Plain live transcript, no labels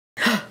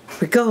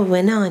We're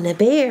going on a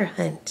bear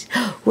hunt.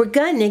 We're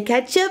gonna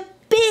catch a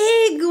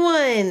big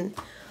one.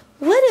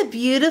 What a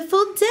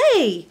beautiful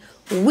day.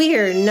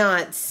 We're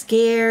not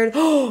scared.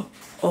 Oh,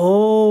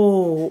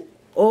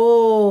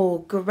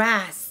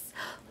 grass.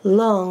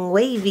 Long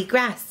wavy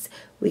grass.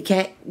 We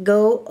can't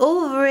go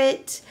over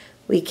it.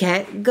 We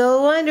can't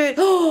go under it.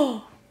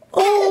 Oh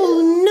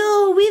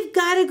no, we've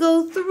got to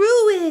go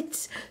through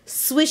it.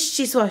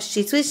 Swishy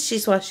swashy, swishy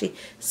swashy,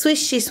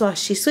 swishy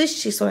swashy,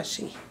 swishy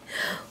swashy.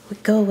 We're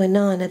going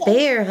on a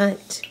bear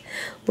hunt.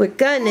 We're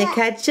gonna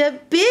catch a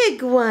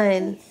big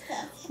one.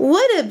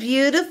 What a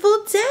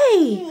beautiful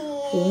day.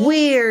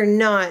 We're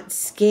not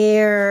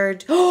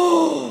scared.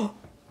 Oh,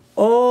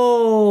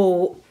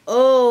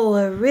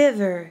 a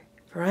river.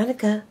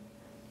 Veronica,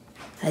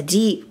 a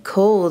deep,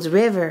 cold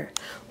river.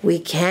 We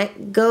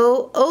can't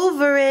go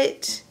over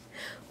it.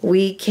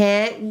 We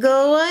can't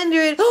go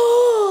under it.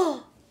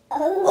 Oh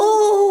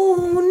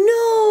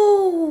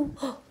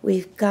no!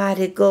 We've got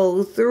to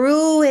go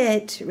through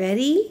it.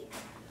 Ready?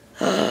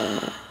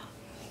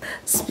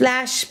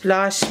 Splash,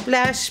 splash,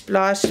 splash,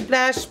 splash,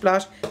 splash,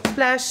 splash,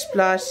 splash,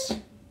 splash.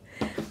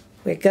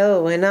 We're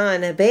going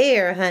on a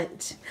bear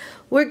hunt.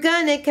 We're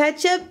gonna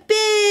catch a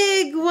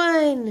big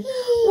one.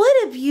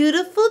 What a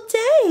beautiful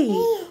day.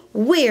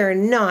 We're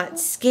not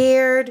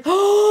scared.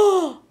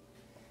 Oh,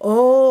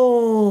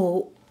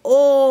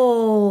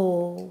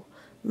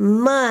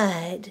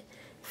 mud.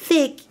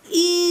 Thick,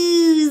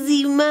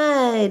 oozy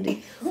mud.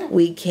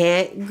 We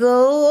can't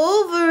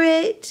go over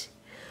it.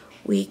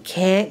 We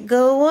can't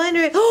go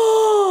under it.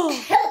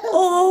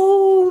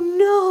 Oh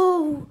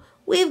no.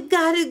 We've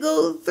got to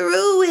go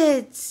through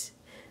it.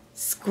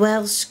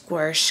 Squelch,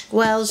 squish,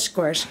 squelch,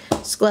 squish,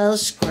 squelch,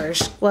 squish,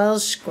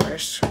 squelch,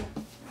 squish.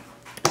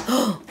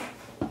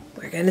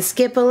 We're going to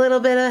skip a little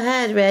bit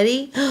ahead.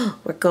 Ready?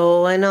 We're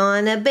going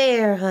on a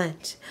bear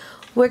hunt.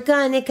 We're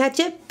going to catch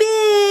a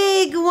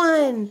big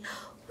one.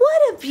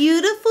 What a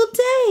beautiful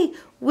day.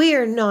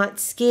 We're not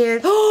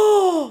scared.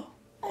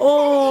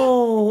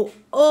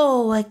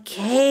 A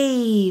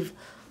cave.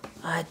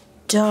 A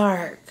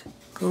dark,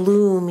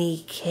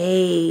 gloomy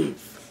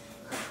cave.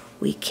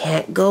 We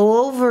can't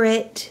go over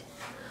it.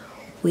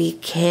 We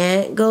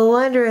can't go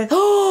under it.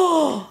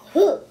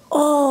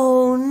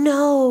 Oh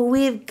no,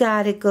 we've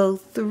got to go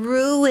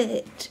through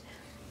it.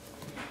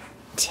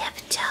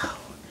 Tiptoe,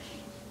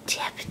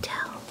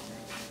 tiptoe,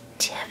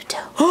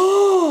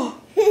 tiptoe.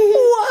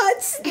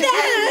 What's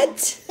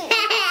that?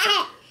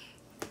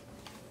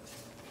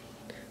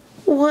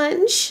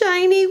 One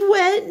shiny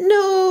wet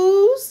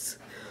nose,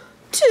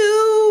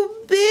 two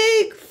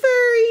big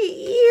furry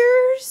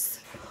ears,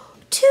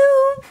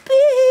 two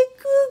big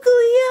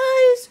googly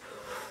eyes.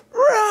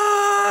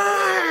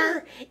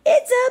 Roar!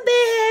 It's a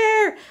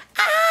bear!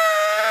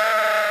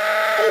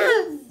 Ah!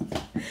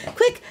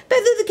 Quick,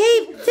 back through the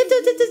cave!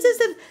 Tiptoe, tiptoe,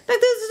 tiptoe, back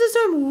through the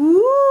storm!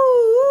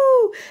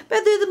 Woo!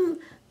 Back through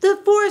the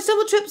forest,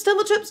 stumble trip,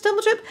 stumble trip,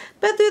 stumble trip.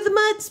 Back through the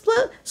mud,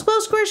 squirrel,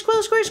 squish,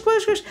 squirrel, squish,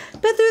 squirrel, squish.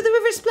 Back through the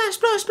river, splash,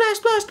 splash, splash,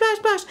 splash, splash,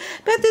 splash.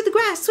 Back through the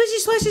grass, swishy,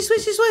 swishy,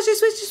 swishy, swishy,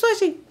 swishy,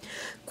 swishy.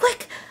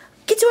 Quick,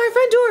 get to our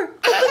front door.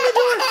 Open the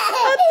door.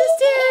 Up the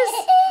stairs.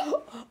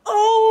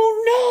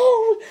 Oh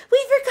no! We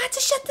forgot to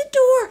shut the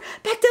door.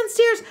 Back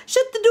downstairs.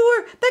 Shut the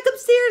door. Back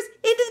upstairs.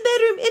 Into the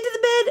bedroom. Into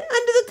the bed.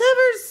 Under the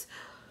covers.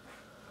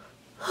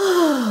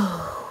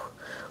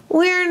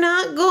 We're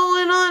not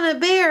going on a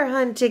bear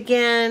hunt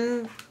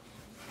again.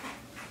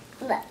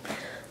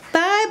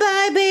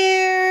 Bye-bye,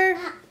 bear.